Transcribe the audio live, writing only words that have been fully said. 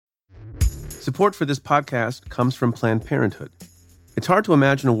Support for this podcast comes from Planned Parenthood. It's hard to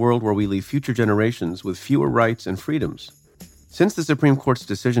imagine a world where we leave future generations with fewer rights and freedoms. Since the Supreme Court's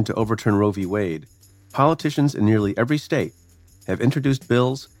decision to overturn Roe v. Wade, politicians in nearly every state have introduced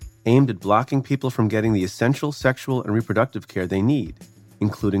bills aimed at blocking people from getting the essential sexual and reproductive care they need,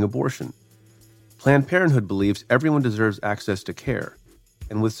 including abortion. Planned Parenthood believes everyone deserves access to care,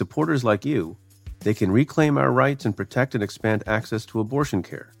 and with supporters like you, they can reclaim our rights and protect and expand access to abortion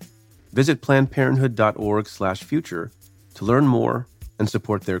care. Visit PlannedParenthood.org/future to learn more and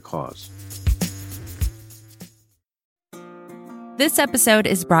support their cause. This episode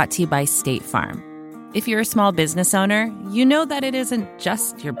is brought to you by State Farm. If you're a small business owner, you know that it isn't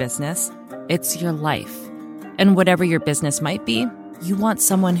just your business, it's your life. And whatever your business might be, you want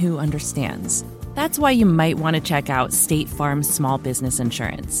someone who understands. That's why you might want to check out State Farm's small business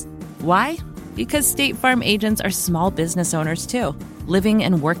insurance. Why? Because State Farm agents are small business owners too, living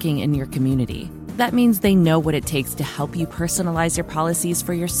and working in your community. That means they know what it takes to help you personalize your policies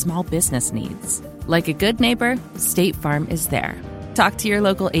for your small business needs. Like a good neighbor, State Farm is there. Talk to your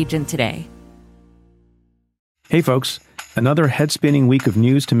local agent today. Hey folks, another head-spinning week of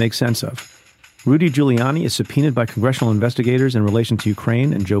news to make sense of. Rudy Giuliani is subpoenaed by congressional investigators in relation to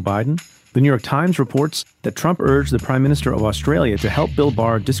Ukraine and Joe Biden. The New York Times reports that Trump urged the Prime Minister of Australia to help Bill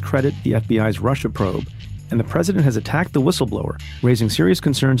Barr discredit the FBI's Russia probe. And the president has attacked the whistleblower, raising serious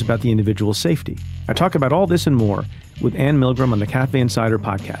concerns about the individual's safety. I talk about all this and more with Ann Milgram on the Cafe Insider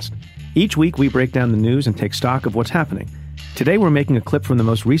podcast. Each week, we break down the news and take stock of what's happening. Today, we're making a clip from the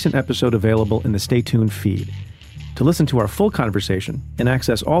most recent episode available in the Stay Tuned feed. To listen to our full conversation and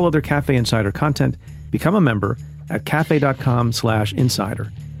access all other Cafe Insider content, become a member at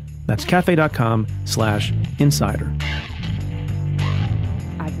cafe.com/insider. That's cafe.com/insider.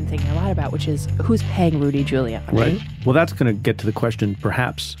 I've been thinking a lot about, which is who's paying Rudy Giuliani? Right. Well, that's going to get to the question,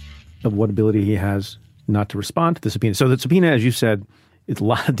 perhaps, of what ability he has not to respond to the subpoena. So the subpoena, as you said, it's a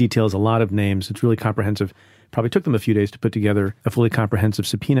lot of details, a lot of names. It's really comprehensive. Probably took them a few days to put together a fully comprehensive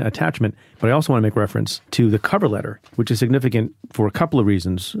subpoena attachment. But I also want to make reference to the cover letter, which is significant for a couple of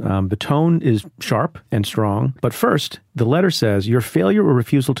reasons. The tone is sharp and strong. But first, the letter says, your failure or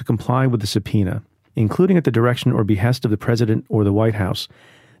refusal to comply with the subpoena, including at the direction or behest of the president or the White House,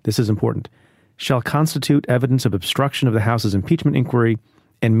 this is important, shall constitute evidence of obstruction of the House's impeachment inquiry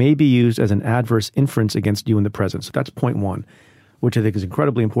and may be used as an adverse inference against you and the president. So that's point one, which I think is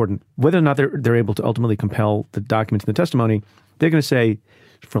incredibly important. Whether or not they're able to ultimately compel the documents and the testimony, they're going to say,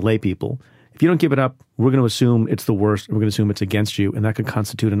 for lay people, if you don't give it up, we're going to assume it's the worst, and we're going to assume it's against you, and that could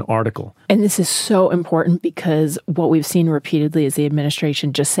constitute an article. And this is so important because what we've seen repeatedly is the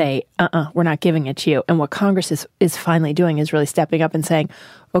administration just say, we're not giving it to you. And what Congress is finally doing is really stepping up and saying,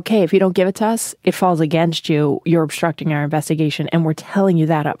 okay, if you don't give it to us, it falls against you. You're obstructing our investigation, and we're telling you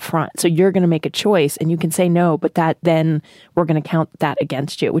that up front. So you're going to make a choice, and you can say no, but that then we're going to count that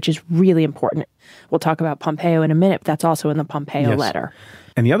against you, which is really important. We'll talk about Pompeo in a minute, but that's also in the Pompeo letter.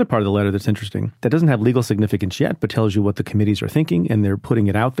 And the other part of the letter that's interesting, that doesn't have legal significance yet, but tells you what the committees are thinking, and they're putting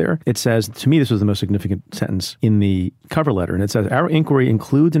it out there. It says, to me, this was the most significant sentence in the cover letter, and it says, our inquiry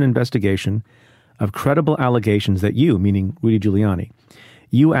includes an investigation of credible allegations that you, meaning Rudy Giuliani,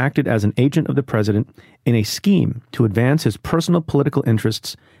 you acted as an agent of the president in a scheme to advance his personal political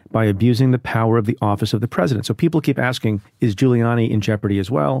interests by abusing the power of the office of the president. So people keep asking, is Giuliani in jeopardy as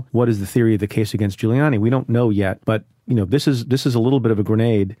well? What is the theory of the case against Giuliani? We don't know yet, but this is a little bit of a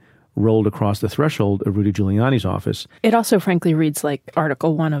grenade rolled across the threshold of Rudy Giuliani's office. It also, frankly, reads like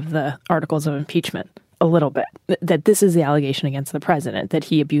Article 1 of the Articles of Impeachment. A little bit, that this is the allegation against the president, that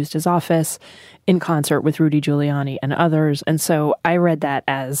he abused his office in concert with Rudy Giuliani and others. And so I read that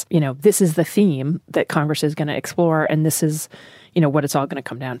as, this is the theme that Congress is going to explore, and this is, what it's all going to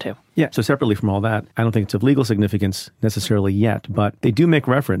come down to. Yeah, so separately from all that, I don't think it's of legal significance necessarily yet, but they do make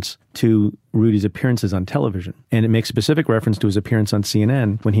reference to Rudy's appearances on television. And it makes specific reference to his appearance on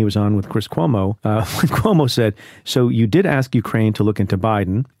CNN when he was on with Chris Cuomo, when Cuomo said, so you did ask Ukraine to look into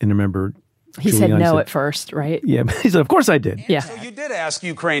Biden, and remember, He said no at first, right? Yeah, but he said, of course I did. Yeah. So you did ask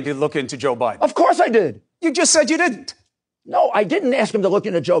Ukraine to look into Joe Biden? Of course I did. You just said you didn't. No, I didn't ask him to look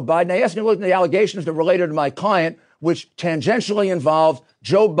into Joe Biden. I asked him to look into the allegations that related to my client, which tangentially involved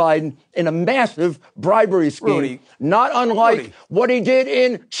Joe Biden in a massive bribery scheme, Rudy, not unlike what he did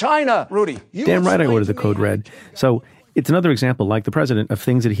in China. Rudy. Damn right I ordered the code red. So it's another example, like the president, of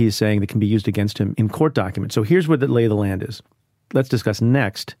things that he's saying that can be used against him in court documents. So here's where the lay of the land is. Let's discuss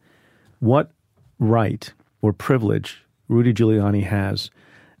next what right or privilege Rudy Giuliani has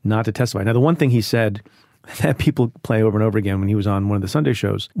not to testify. Now, the one thing he said that people play over and over again when he was on one of the Sunday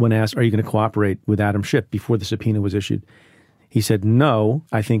shows, when asked, are you going to cooperate with Adam Schiff before the subpoena was issued? He said, no,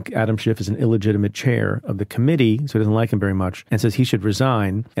 I think Adam Schiff is an illegitimate chair of the committee, so he doesn't like him very much, and says he should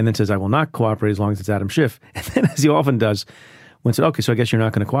resign, and then says, I will not cooperate as long as it's Adam Schiff. And then, as he often does, when said, okay, so I guess you're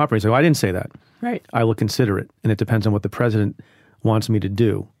not going to cooperate. So I didn't say that. Right. I will consider it, and it depends on what the president wants me to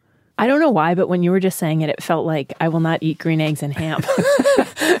do. I don't know why, but when you were just saying it, it felt like I will not eat green eggs and ham.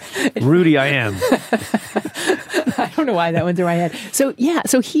 Rudy, I am. I don't know why that went through my head. So, yeah,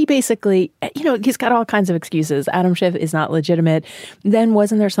 so he basically, he's got all kinds of excuses. Adam Schiff is not legitimate. Then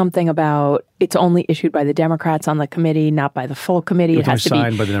wasn't there something about it's only issued by the Democrats on the committee, not by the full committee? It has to be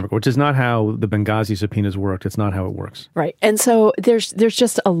signed by the Democrats, which is not how the Benghazi subpoenas worked. It's not how it works. Right. And so there's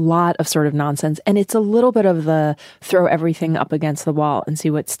just a lot of sort of nonsense. And it's a little bit of the throw everything up against the wall and see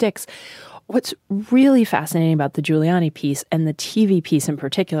what sticks. What's really fascinating about the Giuliani piece and the TV piece in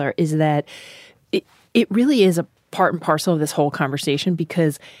particular is that it really is a part and parcel of this whole conversation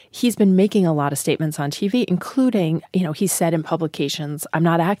because he's been making a lot of statements on TV, including, he said in publications, I'm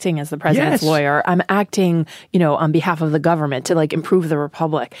not acting as the president's lawyer. I'm acting, on behalf of the government to improve the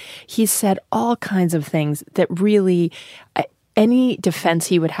republic. He's said all kinds of things that really, any defense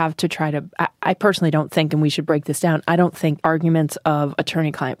he would have to try to, I personally don't think, and we should break this down, I don't think arguments of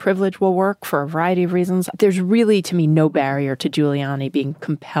attorney-client privilege will work for a variety of reasons. There's really, to me, no barrier to Giuliani being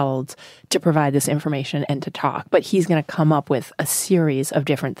compelled to provide this information and to talk. But he's going to come up with a series of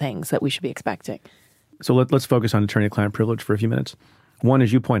different things that we should be expecting. So let's focus on attorney-client privilege for a few minutes. One,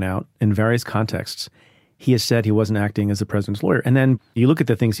 as you point out, in various contexts, he has said he wasn't acting as the president's lawyer. And then you look at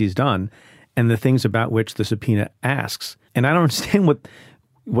the things he's done and the things about which the subpoena asks. And I don't understand what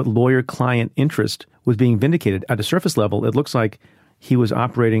lawyer-client interest was being vindicated. At a surface level, it looks like he was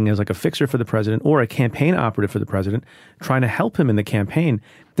operating as a fixer for the president or a campaign operative for the president, trying to help him in the campaign.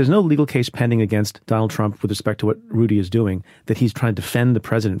 There's no legal case pending against Donald Trump with respect to what Rudy is doing that he's trying to defend the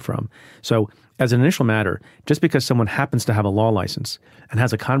president from. So as an initial matter, just because someone happens to have a law license and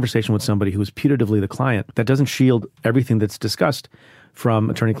has a conversation with somebody who is putatively the client, that doesn't shield everything that's discussed from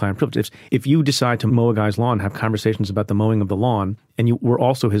attorney-client privilege. If you decide to mow a guy's lawn, have conversations about the mowing of the lawn, and you were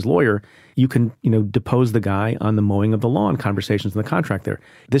also his lawyer, you can, depose the guy on the mowing of the lawn conversations in the contract there.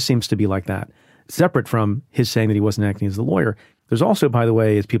 This seems to be like that. Separate from his saying that he wasn't acting as the lawyer. There's also, by the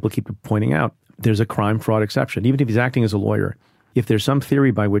way, as people keep pointing out, there's a crime fraud exception. Even if he's acting as a lawyer, if there's some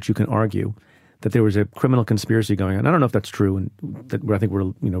theory by which you can argue that there was a criminal conspiracy going on, I don't know if that's true, and I think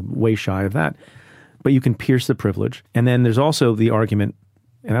we're way shy of that, but you can pierce the privilege. And then there's also the argument,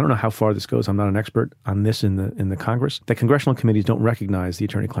 and I don't know how far this goes, I'm not an expert on this in the Congress, that congressional committees don't recognize the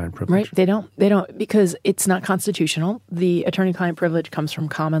attorney-client privilege. Right, they don't, because it's not constitutional. The attorney-client privilege comes from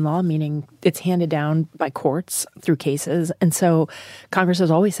common law, meaning it's handed down by courts through cases. And so Congress has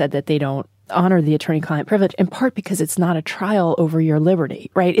always said that they don't honor the attorney-client privilege, in part because it's not a trial over your liberty,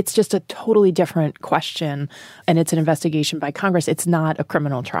 right? It's just a totally different question, and it's an investigation by Congress. It's not a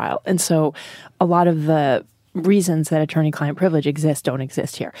criminal trial. And so a lot of the reasons that attorney-client privilege exists don't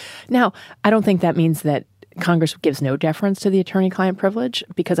exist here. Now, I don't think that means that Congress gives no deference to the attorney-client privilege,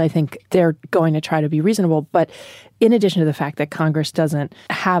 because I think they're going to try to be reasonable. But in addition to the fact that Congress doesn't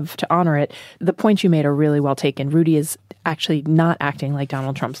have to honor it, the points you made are really well taken. Rudy is actually not acting like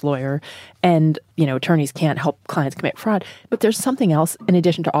Donald Trump's lawyer, and attorneys can't help clients commit fraud. But there's something else in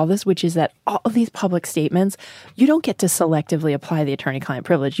addition to all this, which is that all of these public statements, you don't get to selectively apply the attorney-client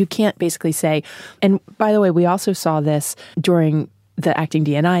privilege. You can't basically say, and by the way, we also saw this during the acting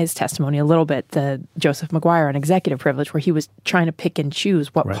DNI's testimony a little bit, the Joseph McGuire on executive privilege, where he was trying to pick and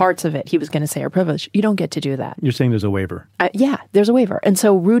choose what parts of it he was going to say are privileged. You don't get to do that. You're saying there's a waiver. Yeah, there's a waiver. And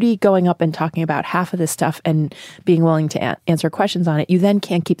so Rudy going up and talking about half of this stuff and being willing to answer questions on it, you then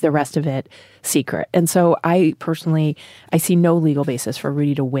can't keep the rest of it secret. And so I see no legal basis for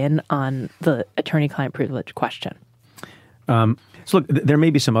Rudy to win on the attorney-client privilege question. So look, there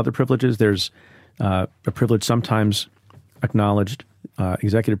may be some other privileges. There's a privilege sometimes acknowledged,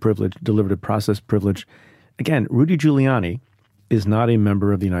 executive privilege, deliberative process privilege. Again, Rudy Giuliani is not a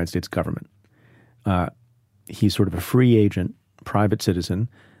member of the United States government. He's sort of a free agent, private citizen.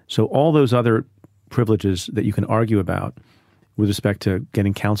 So all those other privileges that you can argue about with respect to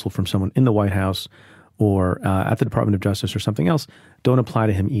getting counsel from someone in the White House or at the Department of Justice or something else don't apply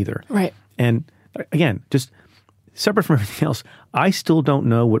to him either. Right. And again, just separate from everything else, I still don't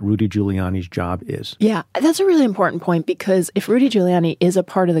know what Rudy Giuliani's job is. Yeah, that's a really important point, because if Rudy Giuliani is a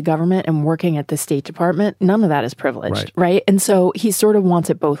part of the government and working at the State Department, none of that is privileged, right? And so he sort of wants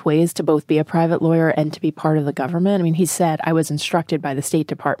it both ways, to both be a private lawyer and to be part of the government. I mean, he said, I was instructed by the State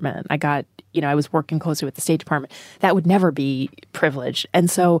Department. I was working closely with the State Department. That would never be privileged.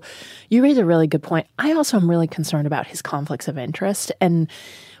 And so you raise a really good point. I also am really concerned about his conflicts of interest. And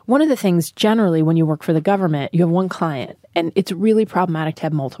One of the things generally when you work for the government, you have one client, and it's really problematic to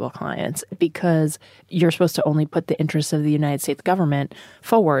have multiple clients because you're supposed to only put the interests of the United States government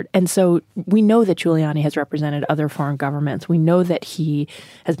forward. And so we know that Giuliani has represented other foreign governments. We know that he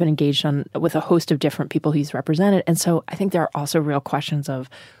has been engaged with a host of different people he's represented. And so I think there are also real questions of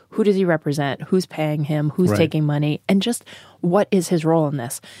who does he represent, who's paying him, who's taking money, and just what is his role in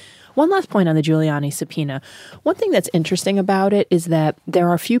this. One last point on the Giuliani subpoena. One thing that's interesting about it is that there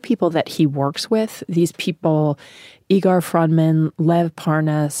are a few people that he works with. These people, Igor Frundman, Lev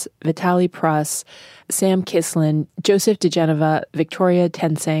Parnas, Vitaly Prus, Sam Kislin, Joseph DeGeneva, Victoria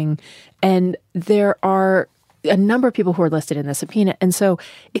Tensing, and there are a number of people who are listed in the subpoena. And so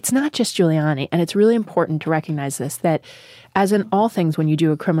it's not just Giuliani. And it's really important to recognize this, that as in all things, when you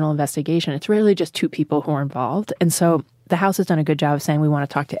do a criminal investigation, it's rarely just two people who are involved. And so the House has done a good job of saying we want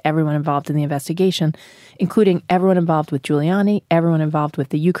to talk to everyone involved in the investigation, including everyone involved with Giuliani, everyone involved with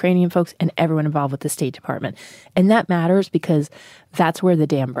the Ukrainian folks, and everyone involved with the State Department. And that matters because that's where the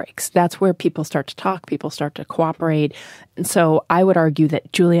dam breaks. That's where people start to talk, people start to cooperate. And so I would argue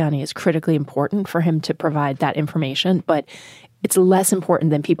that Giuliani is critically important for him to provide that information, but it's less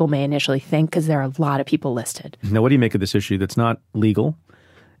important than people may initially think because there are a lot of people listed. Now, what do you make of this issue that's not legal?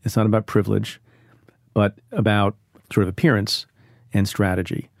 It's not about privilege, but about sort of appearance and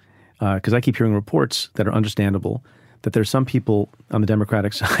strategy. Because I keep hearing reports that are understandable that there's some people on the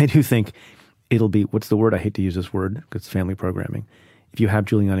Democratic side who think it'll be, what's the word? I hate to use this word because it's family programming. If you have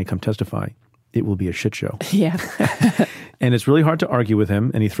Giuliani come testify, it will be a shit show. Yeah. And it's really hard to argue with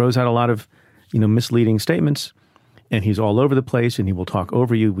him. And he throws out a lot of, misleading statements. And he's all over the place and he will talk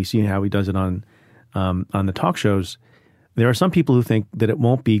over you. We see how he does it on the talk shows. There are some people who think that it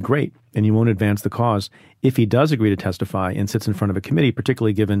won't be great and you won't advance the cause if he does agree to testify and sits in front of a committee,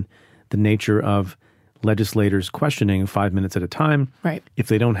 particularly given the nature of legislators questioning 5 minutes at a time. Right. If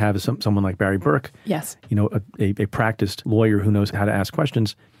they don't have someone like Barry Burke, yes, a practiced lawyer who knows how to ask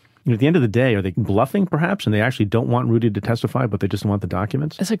questions. At the end of the day, are they bluffing perhaps and they actually don't want Rudy to testify, but they just want the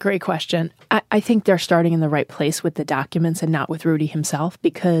documents? That's a great question. I think they're starting in the right place with the documents and not with Rudy himself,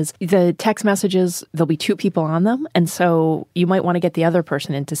 because the text messages, there'll be two people on them. And so you might want to get the other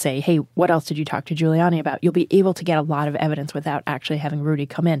person in to say, hey, what else did you talk to Giuliani about? You'll be able to get a lot of evidence without actually having Rudy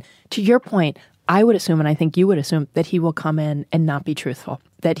come in. To your point, I would assume, and I think you would assume, that he will come in and not be truthful,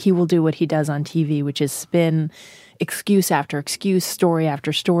 that he will do what he does on TV, which is spin excuse after excuse, story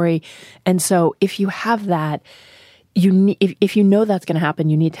after story. And so if you have that, if you know that's going to happen,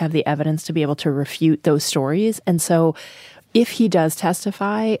 you need to have the evidence to be able to refute those stories. And so if he does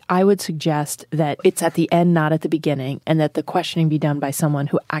testify, I would suggest that it's at the end, not at the beginning, and that the questioning be done by someone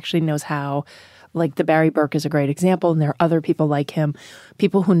who actually knows how. Like the Barry Burke is a great example, and there are other people like him,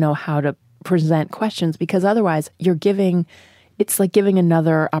 people who know how to present questions, because otherwise it's like giving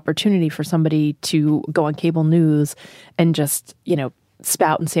another opportunity for somebody to go on cable news and just,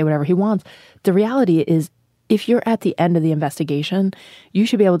 spout and say whatever he wants. The reality is, if you're at the end of the investigation, you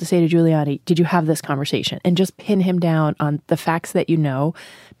should be able to say to Giuliani, did you have this conversation? And just pin him down on the facts that you know,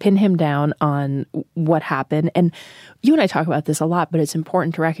 pin him down on what happened. And you and I talk about this a lot, but it's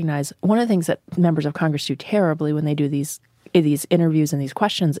important to recognize one of the things that members of Congress do terribly when they do these interviews and these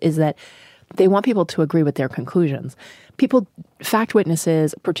questions is that they want people to agree with their conclusions. Fact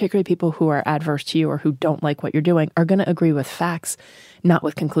witnesses, particularly people who are adverse to you or who don't like what you're doing, are going to agree with facts, not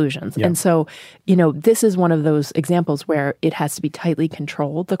with conclusions. Yeah. And so, this is one of those examples where it has to be tightly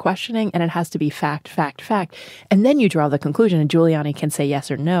controlled, the questioning, and it has to be fact, fact, fact. And then you draw the conclusion, and Giuliani can say yes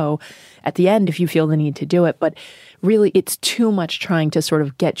or no at the end if you feel the need to do it. But really, it's too much trying to sort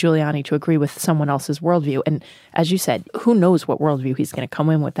of get Giuliani to agree with someone else's worldview. And as you said, who knows what worldview he's going to come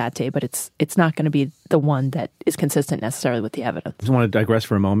in with that day, but it's not going to be the one that is consistent necessarily with the evidence. I just want to digress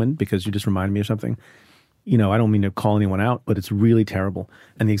for a moment because you just reminded me of something. I don't mean to call anyone out, but it's really terrible.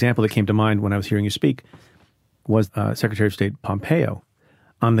 And the example that came to mind when I was hearing you speak was Secretary of State Pompeo.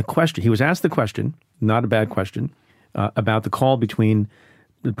 On the question, he was asked the question, not a bad question, about the call between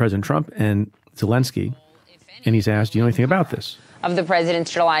President Trump and Zelensky. And he's asked, do you know anything about this? Of the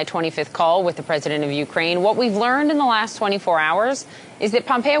president's July 25th call with the president of Ukraine, what we've learned in the last 24 hours is that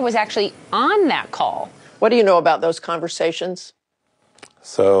Pompeo was actually on that call. What do you know about those conversations?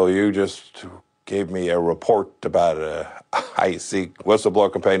 So you just gave me a report about a icy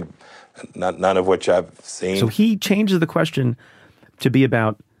whistleblower campaign, none of which I've seen. So he changes the question to be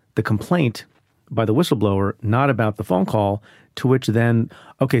about the complaint by the whistleblower, not about the phone call, to which then,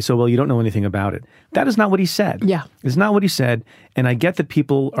 you don't know anything about it. That is not what he said. Yeah. It's not what he said. And I get that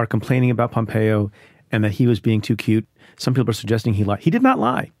people are complaining about Pompeo and that he was being too cute. Some people are suggesting he lied. He did not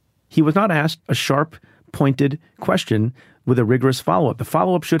lie. He was not asked a sharp, pointed question with a rigorous follow-up. The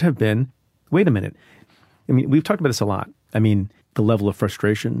follow-up should have been, wait a minute. I mean, we've talked about this a lot. I mean, the level of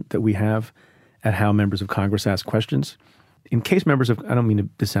frustration that we have at how members of Congress ask questions. In case members of, I don't mean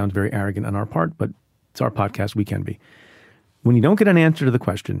to sound very arrogant on our part, but it's our podcast, we can be. When you don't get an answer to the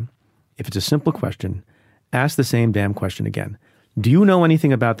question, if it's a simple question, ask the same damn question again. Do you know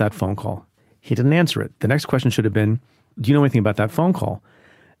anything about that phone call? He didn't answer it. The next question should have been, do you know anything about that phone call?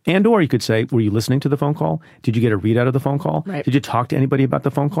 And or you could say, were you listening to the phone call? Did you get a readout of the phone call? Right. Did you talk to anybody about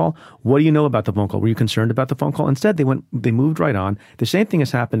the phone call? What do you know about the phone call? Were you concerned about the phone call? Instead, they moved right on. The same thing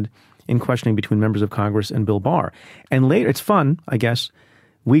has happened in questioning between members of Congress and Bill Barr. And later, it's fun, I guess,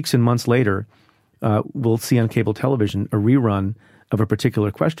 weeks and months later, we'll see on cable television a rerun of a particular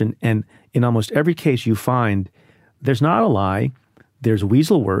question. And in almost every case you find there's not a lie, there's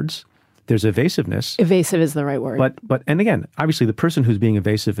weasel words, there's evasiveness. Evasive is the right word. But and again, obviously the person who's being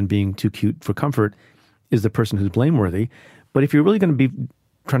evasive and being too cute for comfort is the person who's blameworthy. But if you're really going to be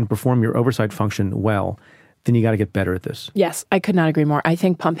trying to perform your oversight function well, then you got to get better at this. Yes, I could not agree more. I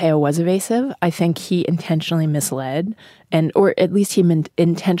think Pompeo was evasive. I think he intentionally misled, or at least he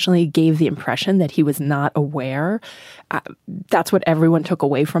intentionally gave the impression that he was not aware. That's what everyone took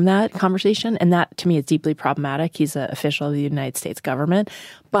away from that conversation, and that, to me, is deeply problematic. He's an official of the United States government.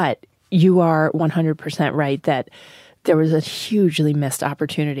 But you are 100% right that there was a hugely missed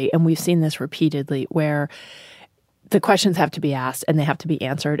opportunity, and we've seen this repeatedly, where the questions have to be asked, and they have to be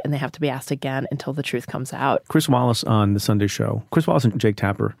answered, and they have to be asked again until the truth comes out. Chris Wallace on the Sunday Show, Chris Wallace and Jake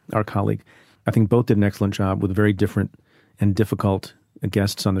Tapper, our colleague, I think both did an excellent job with very different and difficult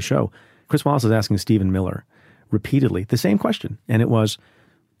guests on the show. Chris Wallace is asking Stephen Miller repeatedly the same question, and it was,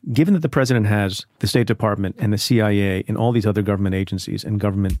 given that the president has the State Department and the CIA and all these other government agencies and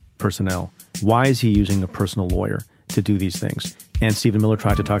government personnel, why is he using a personal lawyer to do these things? And Stephen Miller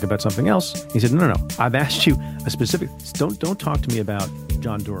tried to talk about something else. He said, no, I've asked you a specific, don't talk to me about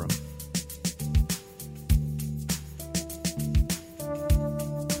John Durham.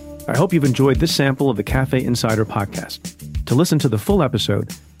 I hope you've enjoyed this sample of the Cafe Insider podcast. To listen to the full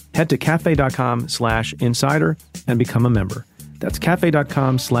episode, head to cafe.com/insider and become a member. That's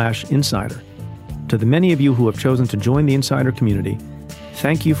cafe.com/insider. To the many of you who have chosen to join the Insider community,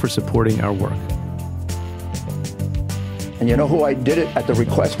 thank you for supporting our work. And you know who I did it at the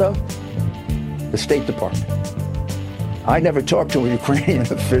request of? The State Department. I never talked to a Ukrainian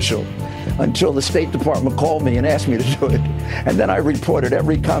official until the State Department called me and asked me to do it. And then I reported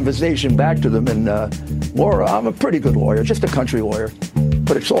every conversation back to them. And Laura, I'm a pretty good lawyer, just a country lawyer.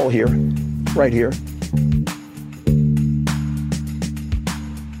 But it's all here, right here.